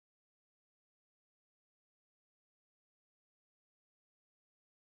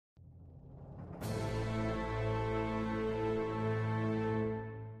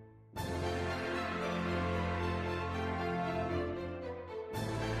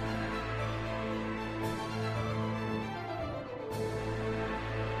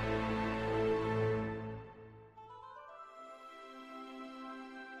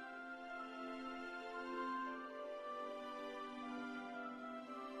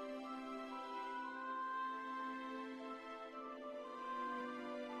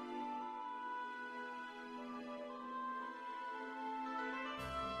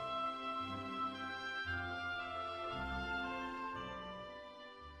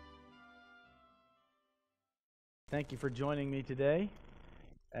Thank you for joining me today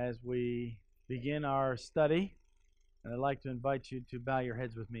as we begin our study. And I'd like to invite you to bow your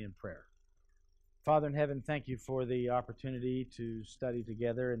heads with me in prayer. Father in heaven, thank you for the opportunity to study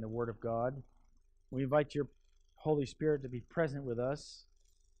together in the Word of God. We invite your Holy Spirit to be present with us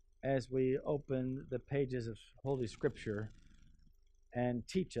as we open the pages of Holy Scripture and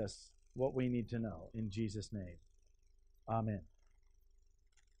teach us what we need to know. In Jesus' name, amen.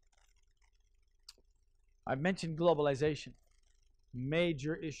 I've mentioned globalization,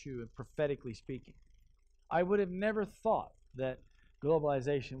 major issue prophetically speaking. I would have never thought that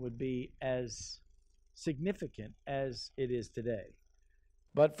globalization would be as significant as it is today.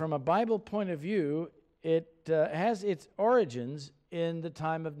 But from a Bible point of view, it has its origins in the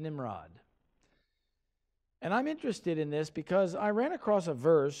time of Nimrod. And I'm interested in this because I ran across a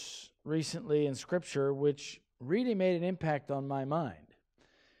verse recently in Scripture which really made an impact on my mind.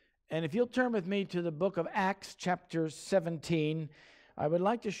 And if you'll turn with me to the book of Acts, chapter 17, I would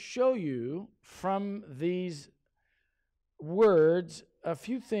like to show you from these words a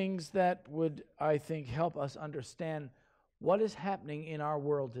few things that would, I think, help us understand what is happening in our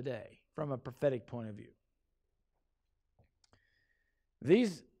world today from a prophetic point of view.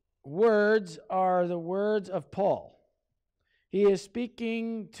 These words are the words of Paul. He is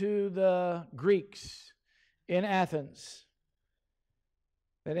speaking to the Greeks in Athens,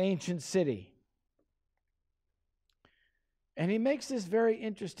 that ancient city. And he makes this very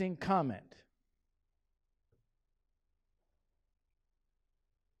interesting comment.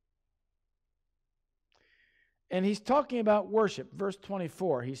 And he's talking about worship. Verse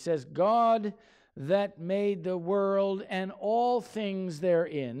 24, he says, God that made the world and all things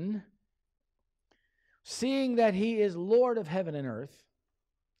therein, seeing that he is Lord of heaven and earth,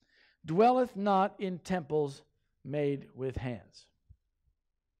 dwelleth not in temples made with hands.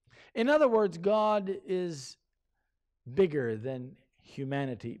 In other words, God is bigger than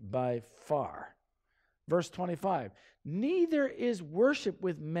humanity by far. Verse 25, neither is worship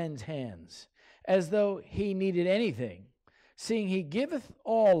with men's hands, as though he needed anything, seeing he giveth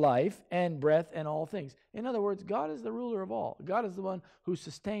all life and breath and all things. In other words, God is the ruler of all. God is the one who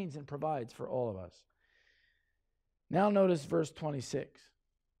sustains and provides for all of us. Now notice verse 26.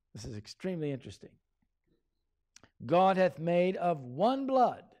 This is extremely interesting. God hath made of one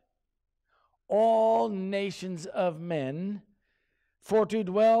blood all nations of men, for to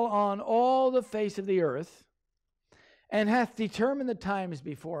dwell on all the face of the earth, and hath determined the times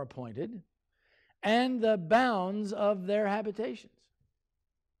before appointed, and the bounds of their habitations.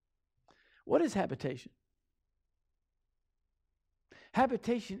 What is habitation?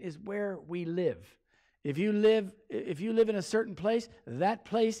 Habitation is where we live. If you live in a certain place, that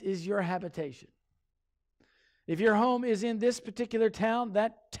place is your habitation. If your home is in this particular town,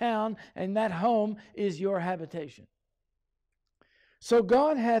 that town and that home is your habitation. So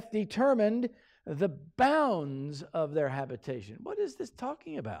God hath determined the bounds of their habitation. What is this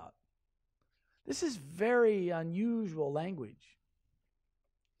talking about? This is very unusual language.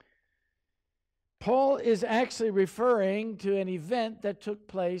 Paul is actually referring to an event that took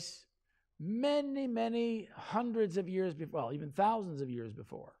place many, many hundreds of years before, well, even thousands of years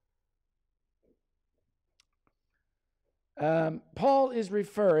before. Paul is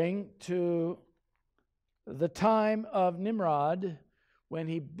referring to the time of Nimrod when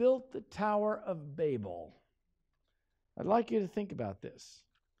he built the Tower of Babel. I'd like you to think about this.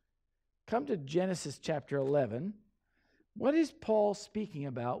 Come to Genesis chapter 11. What is Paul speaking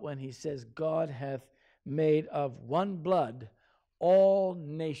about when he says God hath made of one blood all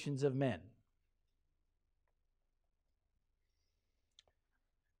nations of men?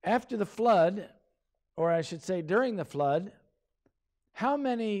 After the flood, or I should say during the flood, how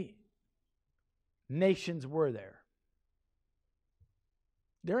many nations were there?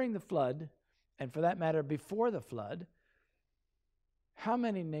 During the flood, and for that matter before the flood, how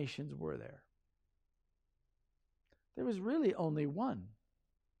many nations were there? There was really only one.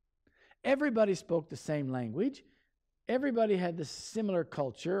 Everybody spoke the same language. Everybody had the similar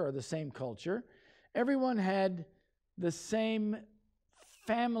culture or the same culture. Everyone had the same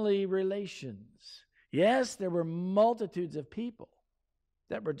family relations. Yes, there were multitudes of people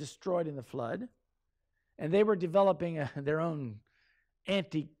that were destroyed in the flood, and they were developing their own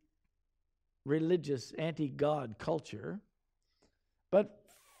anti-religious, anti-God culture. But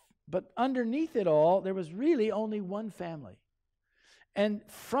underneath it all, there was really only one family. And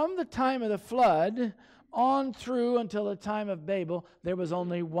from the time of the flood on through until the time of Babel, there was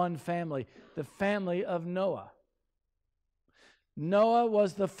only one family, the family of Noah. Noah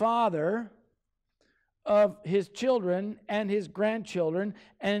was the father of his children and his grandchildren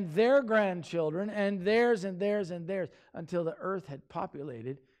and their grandchildren and theirs and theirs and theirs, until the earth had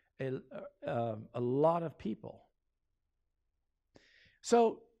populated a lot of people.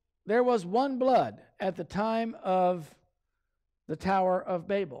 So there was one blood at the time of the Tower of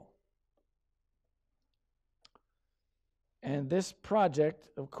Babel. And this project,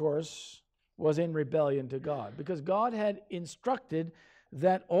 of course, was in rebellion to God, because God had instructed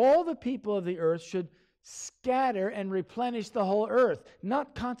that all the people of the earth should scatter and replenish the whole earth,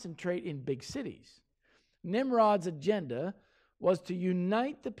 not concentrate in big cities. Nimrod's agenda was to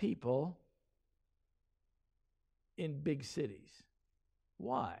unite the people in big cities.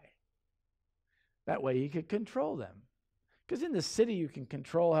 Why? That way he could control them. Because in the city you can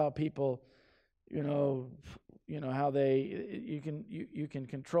control how people, how they, you can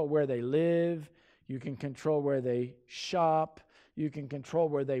control where they live, you can control where they shop, you can control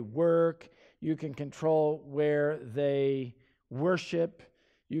where they work, you can control where they worship,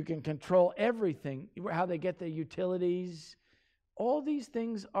 you can control everything, how they get their utilities. All these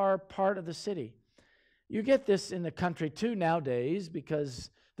things are part of the city. You get this in the country too nowadays, because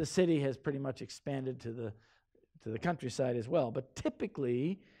the city has pretty much expanded to the countryside as well. But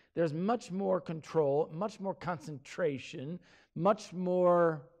typically, there's much more control, much more concentration, much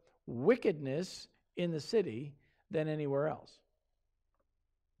more wickedness in the city than anywhere else.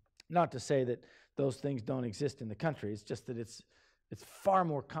 Not to say that those things don't exist in the country. It's just that it's far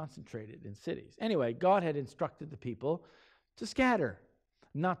more concentrated in cities. Anyway, God had instructed the people to scatter,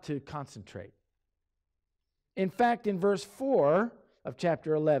 not to concentrate. In fact, in verse 4 of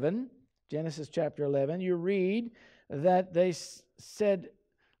chapter 11, Genesis chapter 11, you read that they said,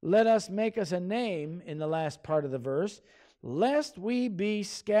 "Let us make us a name," in the last part of the verse, "lest we be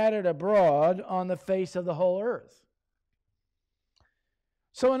scattered abroad on the face of the whole earth."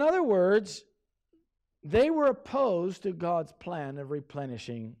 So in other words, they were opposed to God's plan of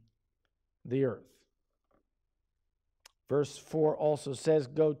replenishing the earth. Verse 4 also says,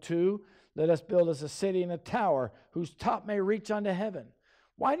 "Go to, let us build us a city and a tower whose top may reach unto heaven."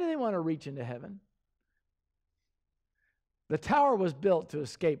 Why do they want to reach into heaven? The tower was built to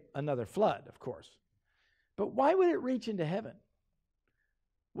escape another flood, of course. But why would it reach into heaven?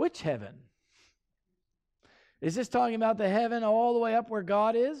 Which heaven? Is this talking about the heaven all the way up where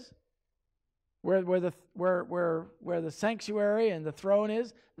God is? Where the sanctuary and the throne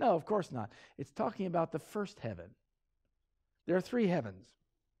is? No, of course not. It's talking about the first heaven. There are three heavens.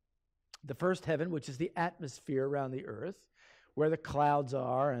 The first heaven, which is the atmosphere around the earth, where the clouds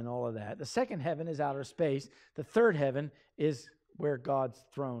are and all of that. The second heaven is outer space. The third heaven is where God's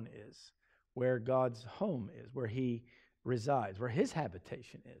throne is, where God's home is, where he resides, where his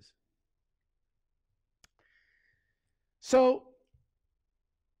habitation is. So,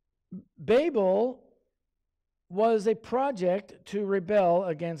 Babel was a project to rebel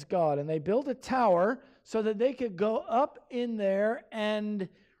against God, and they built a tower so that they could go up in there and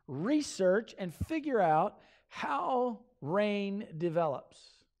research and figure out how rain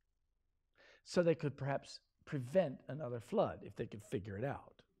develops, so they could perhaps prevent another flood if they could figure it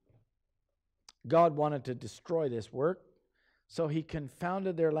out. God wanted to destroy this work, so he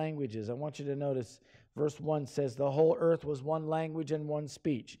confounded their languages. I want you to notice verse 1 says, "The whole earth was one language and one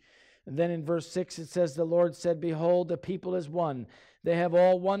speech." And then in verse 6 it says, "The Lord said, Behold, the people is one. They have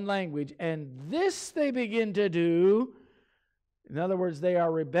all one language. And this they begin to do." In other words, they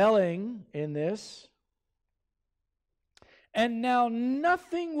are rebelling in this. "And now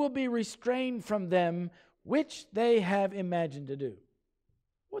nothing will be restrained from them which they have imagined to do."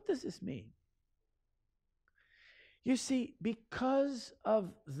 What does this mean? You see, because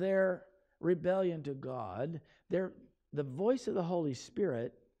of their rebellion to God, the voice of the Holy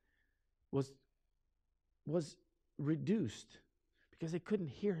Spirit was reduced, because they couldn't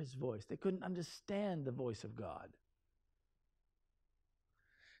hear his voice. They couldn't understand the voice of God.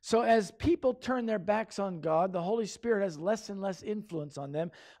 So as people turn their backs on God, the Holy Spirit has less and less influence on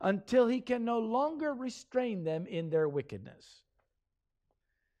them until he can no longer restrain them in their wickedness.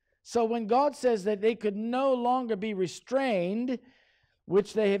 So when God says that they could no longer be restrained,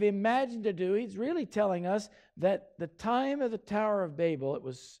 which they have imagined to do, he's really telling us that the time of the Tower of Babel, it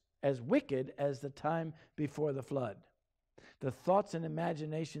was as wicked as the time before the flood. The thoughts and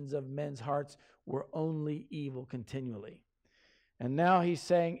imaginations of men's hearts were only evil continually. And now he's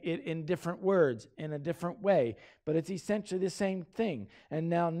saying it in different words, in a different way, but it's essentially the same thing. "And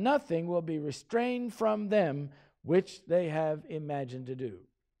now nothing will be restrained from them which they have imagined to do."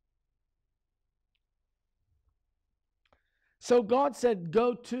 So God said,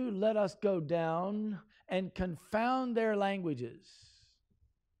 "Go to, let us go down and confound their languages."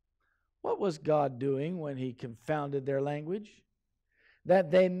 What was God doing when he confounded their language?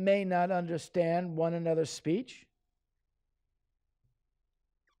 That they may not understand one another's speech?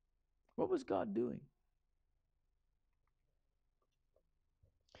 What was God doing?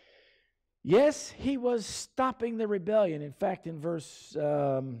 Yes, he was stopping the rebellion. In fact, in verse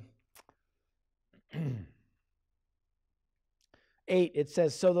 8, it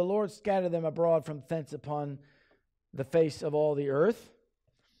says, "So the Lord scattered them abroad from thence upon the face of all the earth,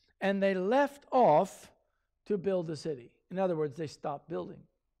 and they left off to build the city." In other words, they stopped building.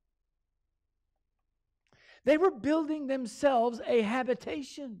 They were building themselves a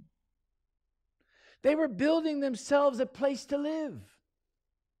habitation. They were building themselves a place to live.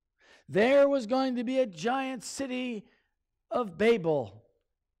 There was going to be a giant city of Babel.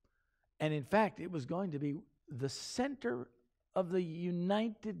 And in fact, it was going to be the center of the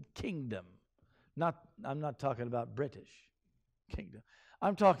United Kingdom. I'm not talking about British kingdom.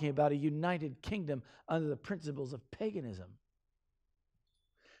 I'm talking about a united kingdom under the principles of paganism.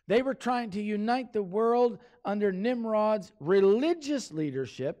 They were trying to unite the world under Nimrod's religious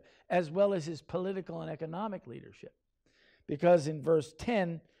leadership as well as his political and economic leadership. Because in verse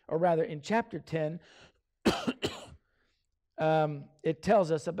 10, or rather in chapter 10, it tells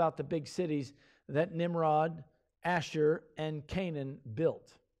us about the big cities that Nimrod, Asher, and Canaan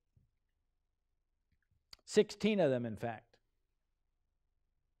built. 16 of them, in fact.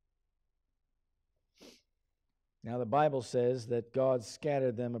 Now, the Bible says that God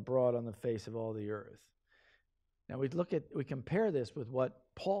scattered them abroad on the face of all the earth. Now, we compare this with what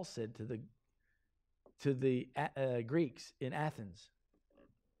Paul said to the Greeks in Athens.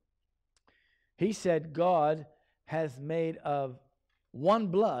 He said, God hath made of one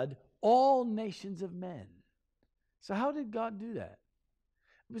blood all nations of men. So how did God do that?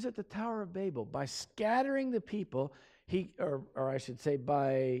 It was at the Tower of Babel. By scattering the people, or I should say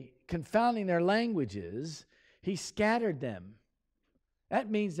by confounding their languages, he scattered them. That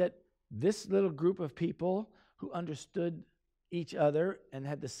means that this little group of people who understood each other and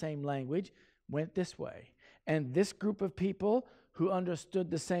had the same language went this way. And this group of people who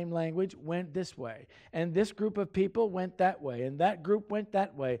understood the same language went this way. And this group of people went that way. And that group went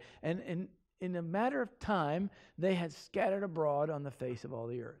that way. And in a matter of time, they had scattered abroad on the face of all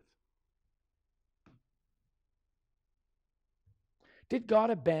the earth. Did God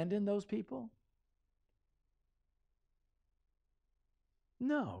abandon those people?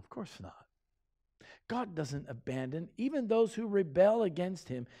 No, of course not. God doesn't abandon even those who rebel against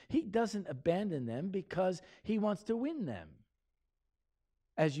him. He doesn't abandon them because he wants to win them,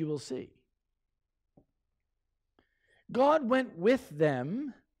 as you will see. God went with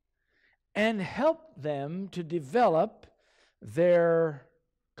them and helped them to develop their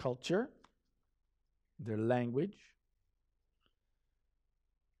culture, their language,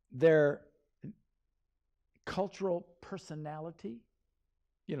 their cultural personality.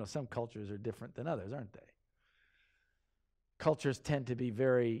 You know, some cultures are different than others, aren't they? Cultures tend to be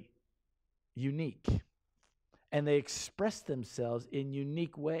very unique, and they express themselves in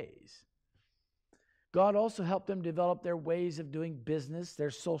unique ways. God also helped them develop their ways of doing business,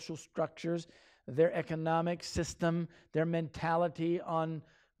 their social structures, their economic system, their mentality on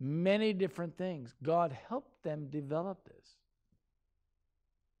many different things. God helped them develop this.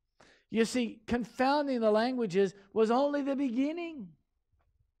 You see, confounding the languages was only the beginning.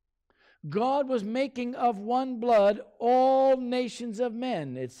 God was making of one blood all nations of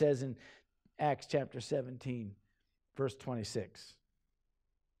men, it says in Acts chapter 17, verse 26.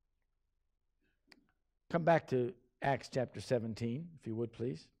 Come back to Acts chapter 17, if you would,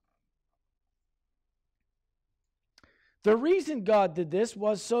 please. The reason God did this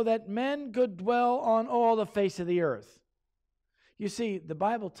was so that men could dwell on all the face of the earth. You see, the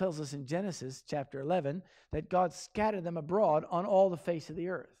Bible tells us in Genesis chapter 11 that God scattered them abroad on all the face of the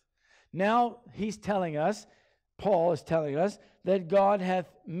earth. Now he's telling us, Paul is telling us, that God hath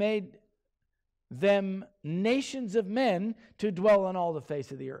made them nations of men to dwell on all the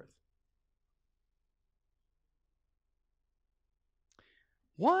face of the earth.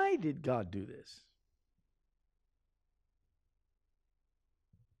 Why did God do this?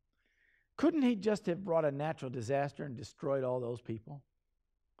 Couldn't he just have brought a natural disaster and destroyed all those people?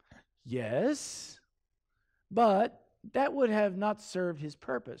 Yes, but that would have not served his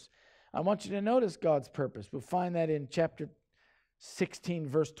purpose. I want you to notice God's purpose. We'll find that in chapter 16,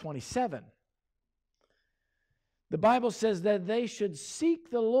 verse 27. The Bible says that they should seek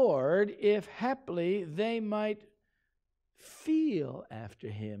the Lord if haply they might feel after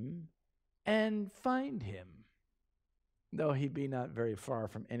him and find him, though he be not very far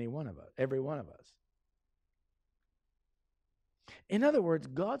from every one of us. In other words,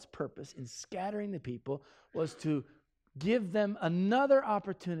 God's purpose in scattering the people was to give them another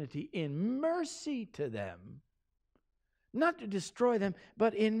opportunity in mercy to them, not to destroy them,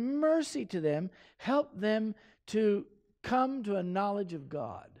 but in mercy to them, help them to come to a knowledge of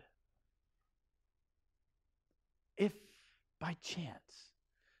God. If by chance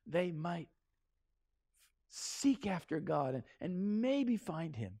they might seek after God and maybe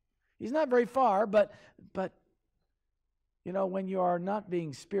find him. He's not very far, but you know, when you are not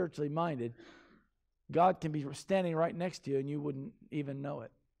being spiritually minded, God can be standing right next to you and you wouldn't even know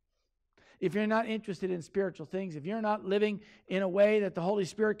it. If you're not interested in spiritual things, if you're not living in a way that the Holy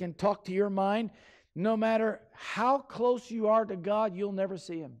Spirit can talk to your mind, no matter how close you are to God, you'll never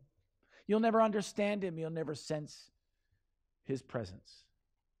see him. You'll never understand him. You'll never sense his presence.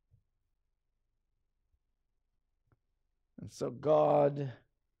 And so God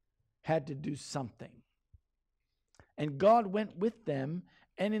had to do something. And God went with them,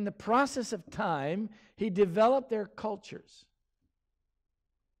 and in the process of time, he developed their cultures.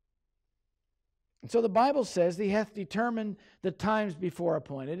 And so the Bible says he hath determined the times before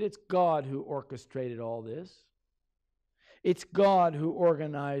appointed. It's God who orchestrated all this. It's God who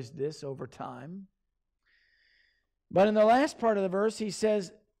organized this over time. But in the last part of the verse, he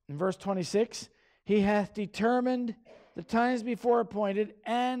says, in verse 26, he hath determined the times before appointed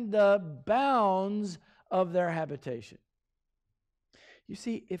and the bounds of their habitation. You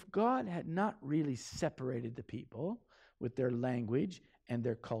see, if God had not really separated the people with their language and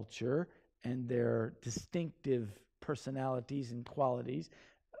their culture and their distinctive personalities and qualities,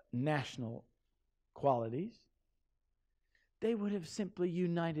 national qualities, they would have simply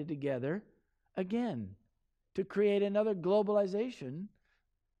united together again to create another globalization,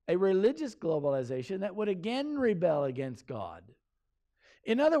 a religious globalization that would again rebel against God.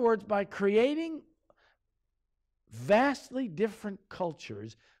 In other words, by creating vastly different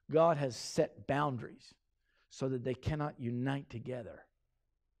cultures, God has set boundaries so that they cannot unite together,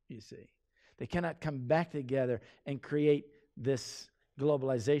 you see. They cannot come back together and create this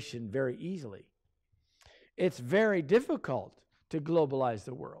globalization very easily. It's very difficult to globalize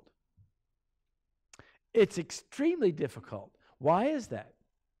the world. It's extremely difficult. Why is that?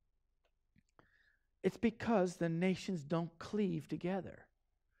 It's because the nations don't cleave together.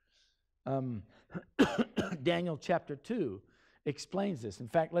 Daniel chapter 2 explains this. In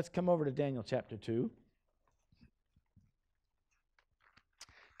fact, let's come over to Daniel chapter 2.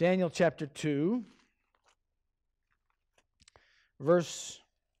 Daniel chapter 2, verse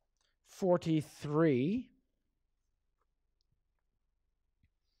 43.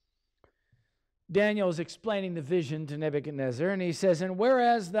 Daniel is explaining the vision to Nebuchadnezzar, and he says, "And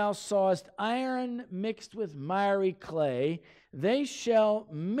whereas thou sawest iron mixed with miry clay, they shall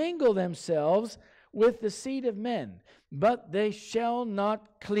mingle themselves with the seed of men, but they shall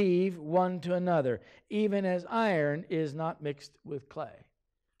not cleave one to another, even as iron is not mixed with clay."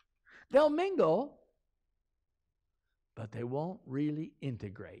 They'll mingle, but they won't really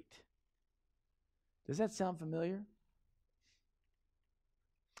integrate. Does that sound familiar?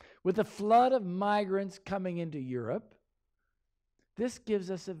 With the flood of migrants coming into Europe, this gives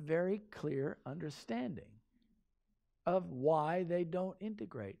us a very clear understanding of why they don't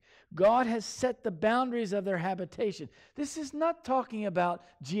integrate. God has set the boundaries of their habitation. This is not talking about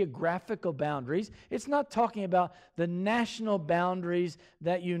geographical boundaries. It's not talking about the national boundaries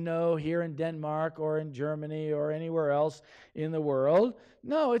that you know here in Denmark or in Germany or anywhere else in the world.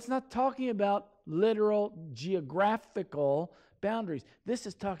 No, it's not talking about literal geographical boundaries. This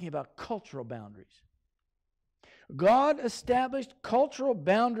is talking about cultural boundaries. God established cultural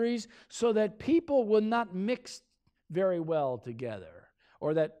boundaries so that people would not mix very well together,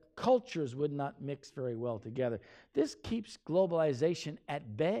 or that cultures would not mix very well together. This keeps globalization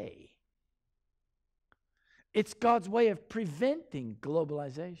at bay. It's God's way of preventing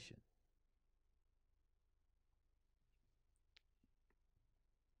globalization.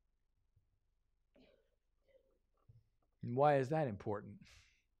 And why is that important?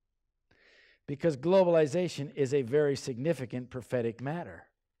 Because globalization is a very significant prophetic matter.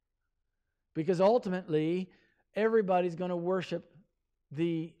 Because ultimately, everybody's going to worship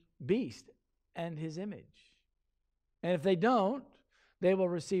the beast and his image. And if they don't, they will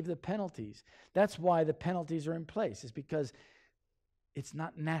receive the penalties. That's why the penalties are in place. It's because it's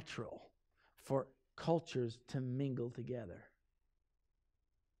not natural for cultures to mingle together.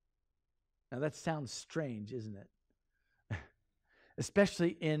 Now that sounds strange, isn't it?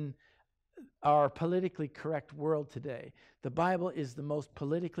 Especially in our politically correct world today. The Bible is the most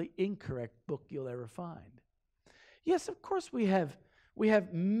politically incorrect book you'll ever find. Yes, of course we have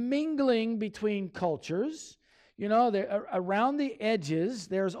mingling between cultures. You know, around the edges,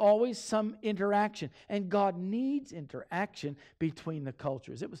 there's always some interaction. And God needs interaction between the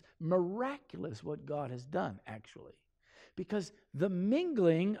cultures. It was miraculous what God has done, actually. Because the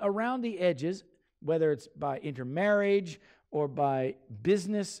mingling around the edges, whether it's by intermarriage or by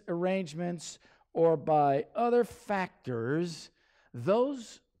business arrangements or by other factors,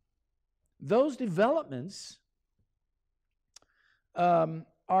 those developments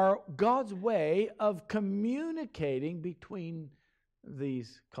are God's way of communicating between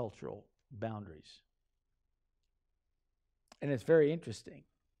these cultural boundaries. And it's very interesting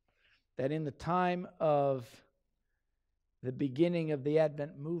that in the time of the beginning of the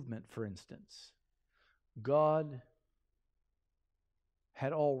Advent movement, for instance, God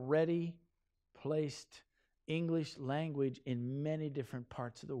had already placed English language in many different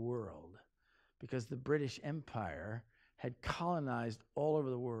parts of the world because the British Empire had colonized all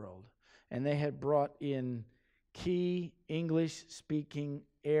over the world, and they had brought in key English-speaking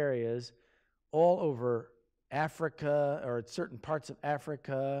areas all over Africa, or certain parts of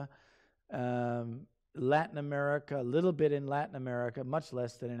Africa, Latin America, a little bit in Latin America, much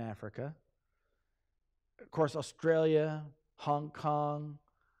less than in Africa. Of course, Australia, Hong Kong,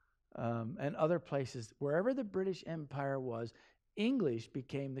 and other places. Wherever the British Empire was, English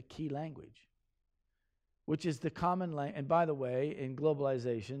became the key language, which is the common language. And by the way, in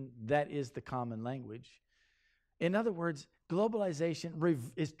globalization, that is the common language. In other words, globalization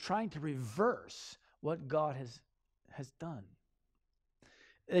is trying to reverse what God has done.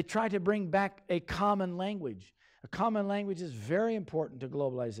 They try to bring back a common language. A common language is very important to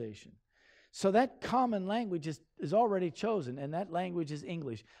globalization. So that common language is already chosen, and that language is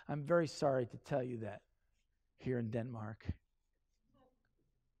English. I'm very sorry to tell you that here in Denmark.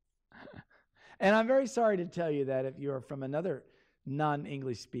 And I'm very sorry to tell you that if you're from another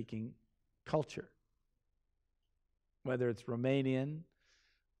non-English speaking culture, whether it's Romanian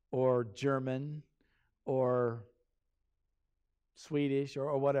or German or Swedish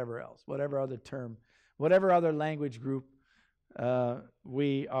or whatever else, whatever other term, whatever other language group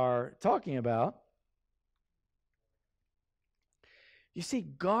we are talking about. You see,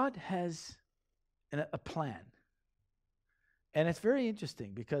 God has a plan. And it's very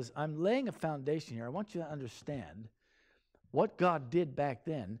interesting because I'm laying a foundation here. I want you to understand what God did back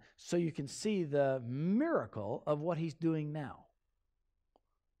then so you can see the miracle of what he's doing now.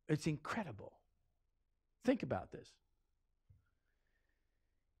 It's incredible. Think about this.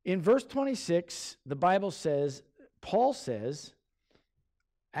 In verse 26, the Bible says, Paul says,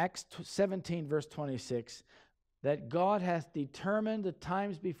 Acts 17, verse 26, that God hath determined the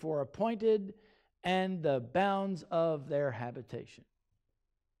times before appointed and the bounds of their habitation.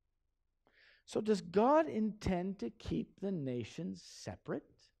 So does God intend to keep the nations separate?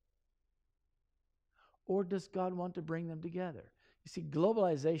 Or does God want to bring them together? You see,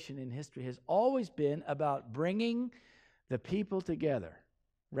 globalization in history has always been about bringing the people together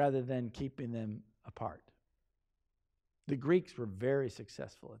rather than keeping them apart. The Greeks were very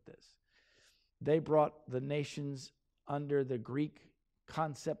successful at this. They brought the nations under the Greek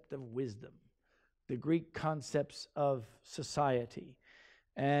concept of wisdom, the Greek concepts of society,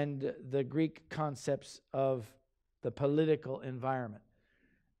 and the Greek concepts of the political environment.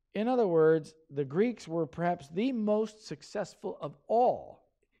 In other words, the Greeks were perhaps the most successful of all,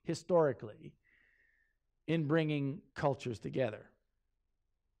 historically, in bringing cultures together.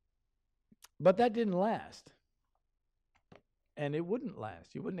 But that didn't last. And it wouldn't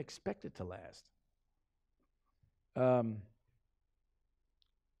last. You wouldn't expect it to last.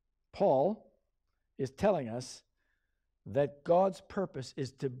 Paul is telling us that God's purpose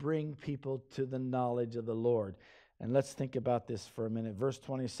is to bring people to the knowledge of the Lord. And let's think about this for a minute. Verse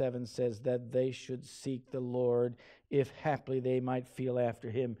 27 says that they should seek the Lord, if haply they might feel after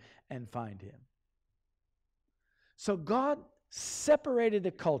him and find him. So God separated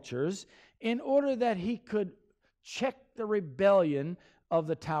the cultures in order that he could check the rebellion of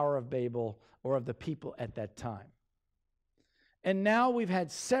the Tower of Babel, or of the people at that time. And now we've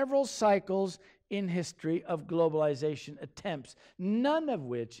had several cycles in history of globalization attempts, none of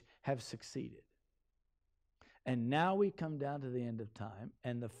which have succeeded. And now we come down to the end of time,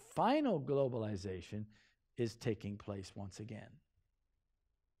 and the final globalization is taking place once again.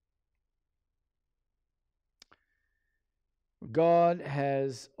 God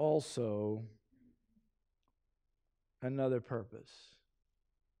has also another purpose.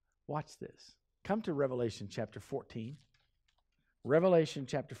 Watch this. Come to Revelation chapter 14. Revelation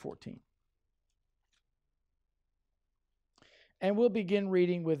chapter 14. And we'll begin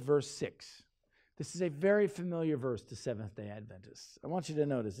reading with verse 6. This is a very familiar verse to Seventh-day Adventists. I want you to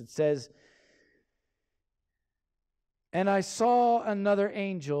notice. It says, And I saw another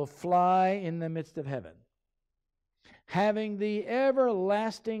angel fly in the midst of heaven, having the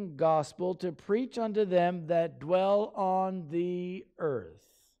everlasting gospel to preach unto them that dwell on the earth.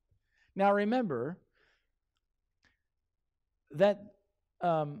 Now remember that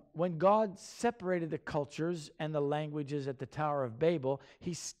when God separated the cultures and the languages at the Tower of Babel,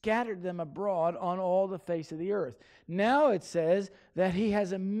 he scattered them abroad on all the face of the earth. Now it says that he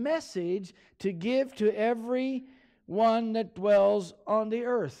has a message to give to every one that dwells on the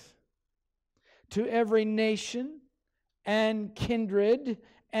earth, to every nation and kindred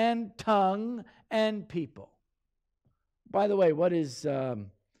and tongue and people. By the way, what is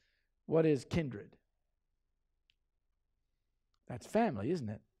kindred? That's family, isn't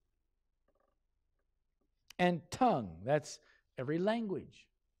it? And tongue, that's every language.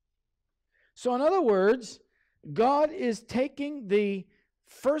 So in other words, God is taking the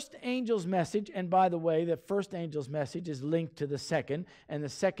first angel's message, and by the way, the first angel's message is linked to the second, and the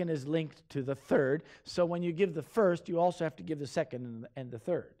second is linked to the third. So when you give the first, you also have to give the second and the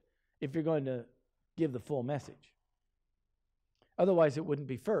third, if you're going to give the full message. Otherwise, it wouldn't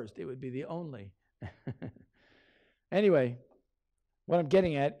be first. It would be the only. Anyway, what I'm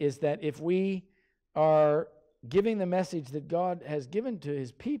getting at is that if we are giving the message that God has given to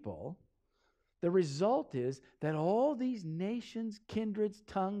his people, the result is that all these nations, kindreds,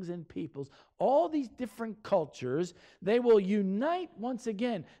 tongues, and peoples, all these different cultures, they will unite once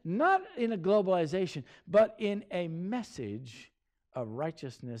again, not in a globalization, but in a message of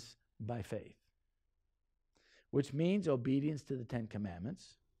righteousness by faith, which means obedience to the Ten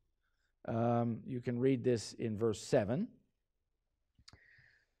Commandments. You can read this in verse 7.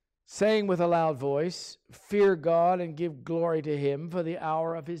 Saying with a loud voice, fear God and give glory to him, for the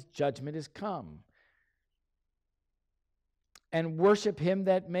hour of his judgment is come. And worship him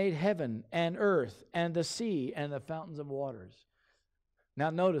that made heaven and earth and the sea and the fountains of waters. Now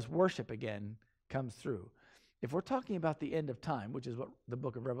notice, worship again comes through. If we're talking about the end of time, which is what the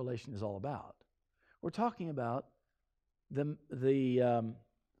book of Revelation is all about, we're talking about the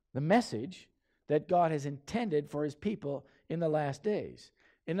message that God has intended for his people in the last days.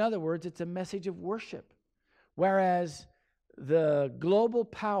 In other words, it's a message of worship. Whereas the global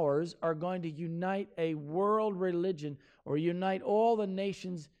powers are going to unite a world religion, or unite all the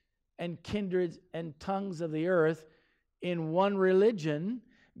nations and kindreds and tongues of the earth in one religion,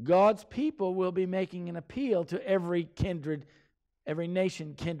 God's people will be making an appeal to every kindred, every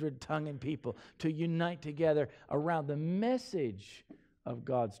nation, kindred, tongue, and people to unite together around the message of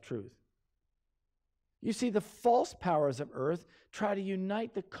God's truth. You see, the false powers of earth try to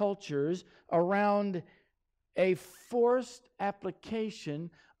unite the cultures around a forced application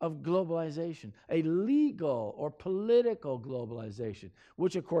of globalization, a legal or political globalization,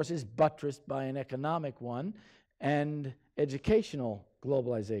 which of course is buttressed by an economic one and educational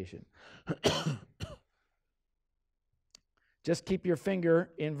globalization. Just keep your finger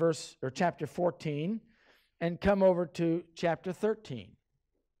in chapter 14 and come over to chapter 13.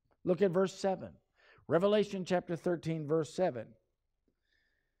 Look at verse 7. Revelation chapter 13, verse 7.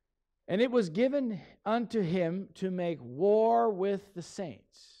 And it was given unto him to make war with the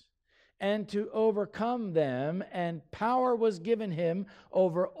saints, and to overcome them, and power was given him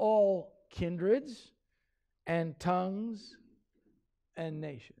over all kindreds and tongues and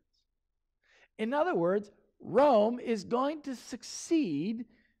nations. In other words, Rome is going to succeed,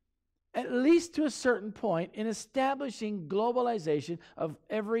 at least to a certain point, in establishing globalization of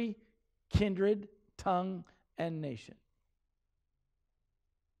every kindred, tongue, and nation.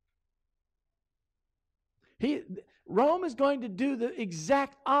 Rome is going to do the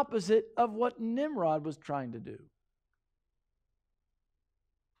exact opposite of what Nimrod was trying to do.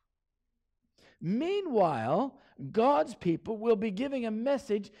 Meanwhile, God's people will be giving a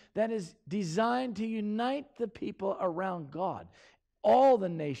message that is designed to unite the people around God. All the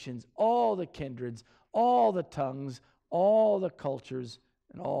nations, all the kindreds, all the tongues, all the cultures,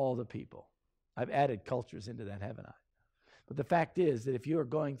 and all the people. I've added cultures into that, haven't I? But the fact is that if you are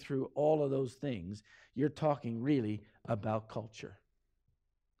going through all of those things, you're talking really about culture.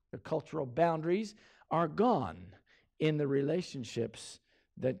 The cultural boundaries are gone in the relationships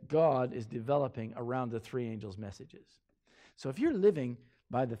that God is developing around the three angels' messages. So if you're living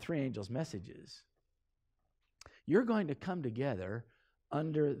by the three angels' messages, you're going to come together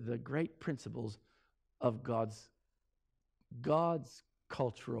under the great principles of God's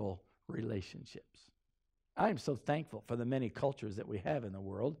cultural relationships. I am so thankful for the many cultures that we have in the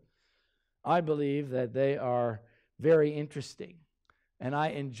world. I believe that they are very interesting, and I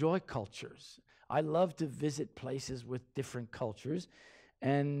enjoy cultures. I love to visit places with different cultures,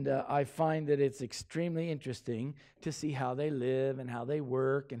 And I find that it's extremely interesting to see how they live and how they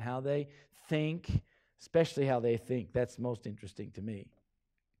work and how they think, especially how they think. That's most interesting to me.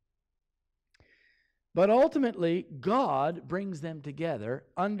 But ultimately, God brings them together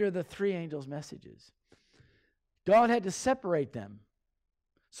under the three angels' messages. God had to separate them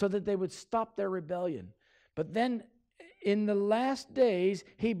so that they would stop their rebellion. But then in the last days,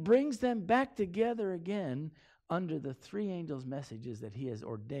 he brings them back together again under the three angels' messages that he has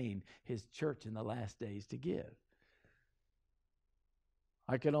ordained his church in the last days to give.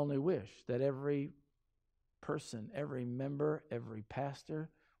 I could only wish that every person, every member, every pastor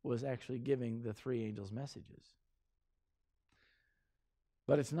was actually giving the three angels' messages.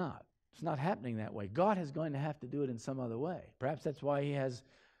 But it's not. It's not happening that way. God is going to have to do it in some other way. Perhaps that's why he has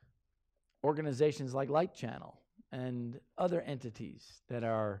organizations like Light Channel and other entities that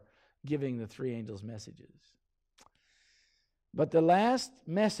are giving the three angels' messages. But the last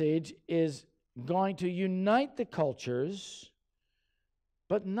message is going to unite the cultures,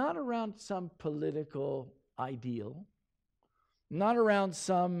 but not around some political ideal, not around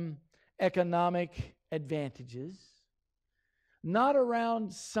some economic advantages, not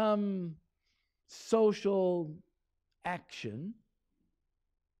around some social action,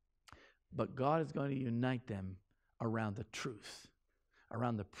 but God is going to unite them around the truth,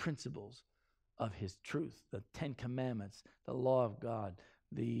 around the principles of his truth, the 10 Commandments, the law of God,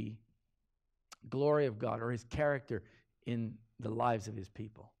 the glory of God, or his character in the lives of his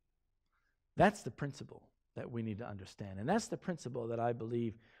people. That's the principle that we need to understand. And that's the principle that I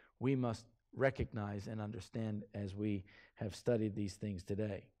believe we must recognize and understand as we have studied these things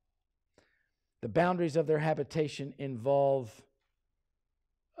today. The boundaries of their habitation involve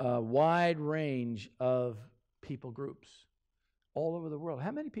a wide range of people groups all over the world.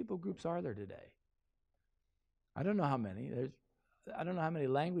 How many people groups are there today? I don't know how many. I don't know how many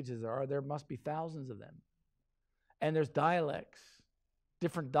languages there are. There must be thousands of them. And there's dialects,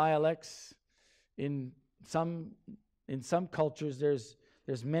 different dialects. In some cultures, there's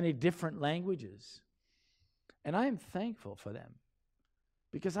many different languages. And I am thankful for them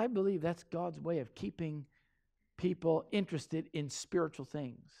because I believe that's God's way of keeping people interested in spiritual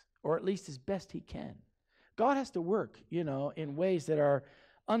things, or at least as best he can. God has to work, in ways that are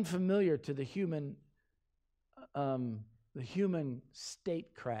unfamiliar to the human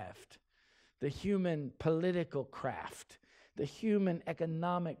statecraft, the human political craft, the human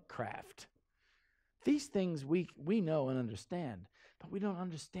economic craft. These things we know and understand, but we don't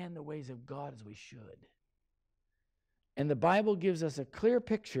understand the ways of God as we should. And the Bible gives us a clear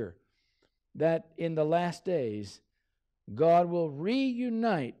picture that in the last days, God will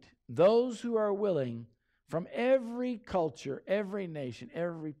reunite those who are willing from every culture, every nation,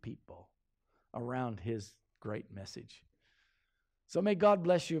 every people around his great message. So may God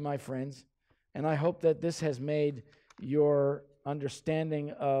bless you, my friends, and I hope that this has made your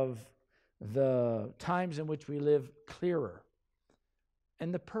understanding of the times in which we live clearer,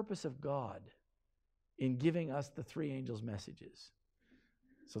 and the purpose of God in giving us the three angels' messages.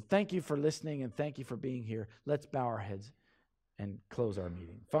 So thank you for listening, and thank you for being here. Let's bow our heads and close our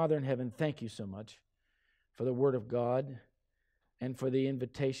meeting. Father in heaven, thank you so much for the word of God and for the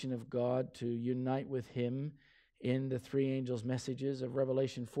invitation of God to unite with him in the three angels' messages of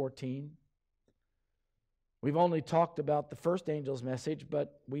Revelation 14. We've only talked about the first angel's message,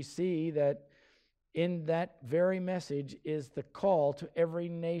 but we see that in that very message is the call to every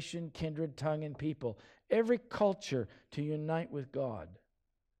nation, kindred, tongue, and people, every culture to unite with God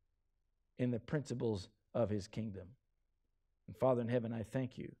in the principles of his kingdom. And Father in heaven, I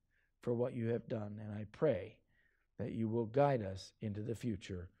thank you for what you have done, and I pray that you will guide us into the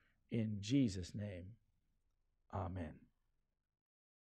future. In Jesus' name, amen.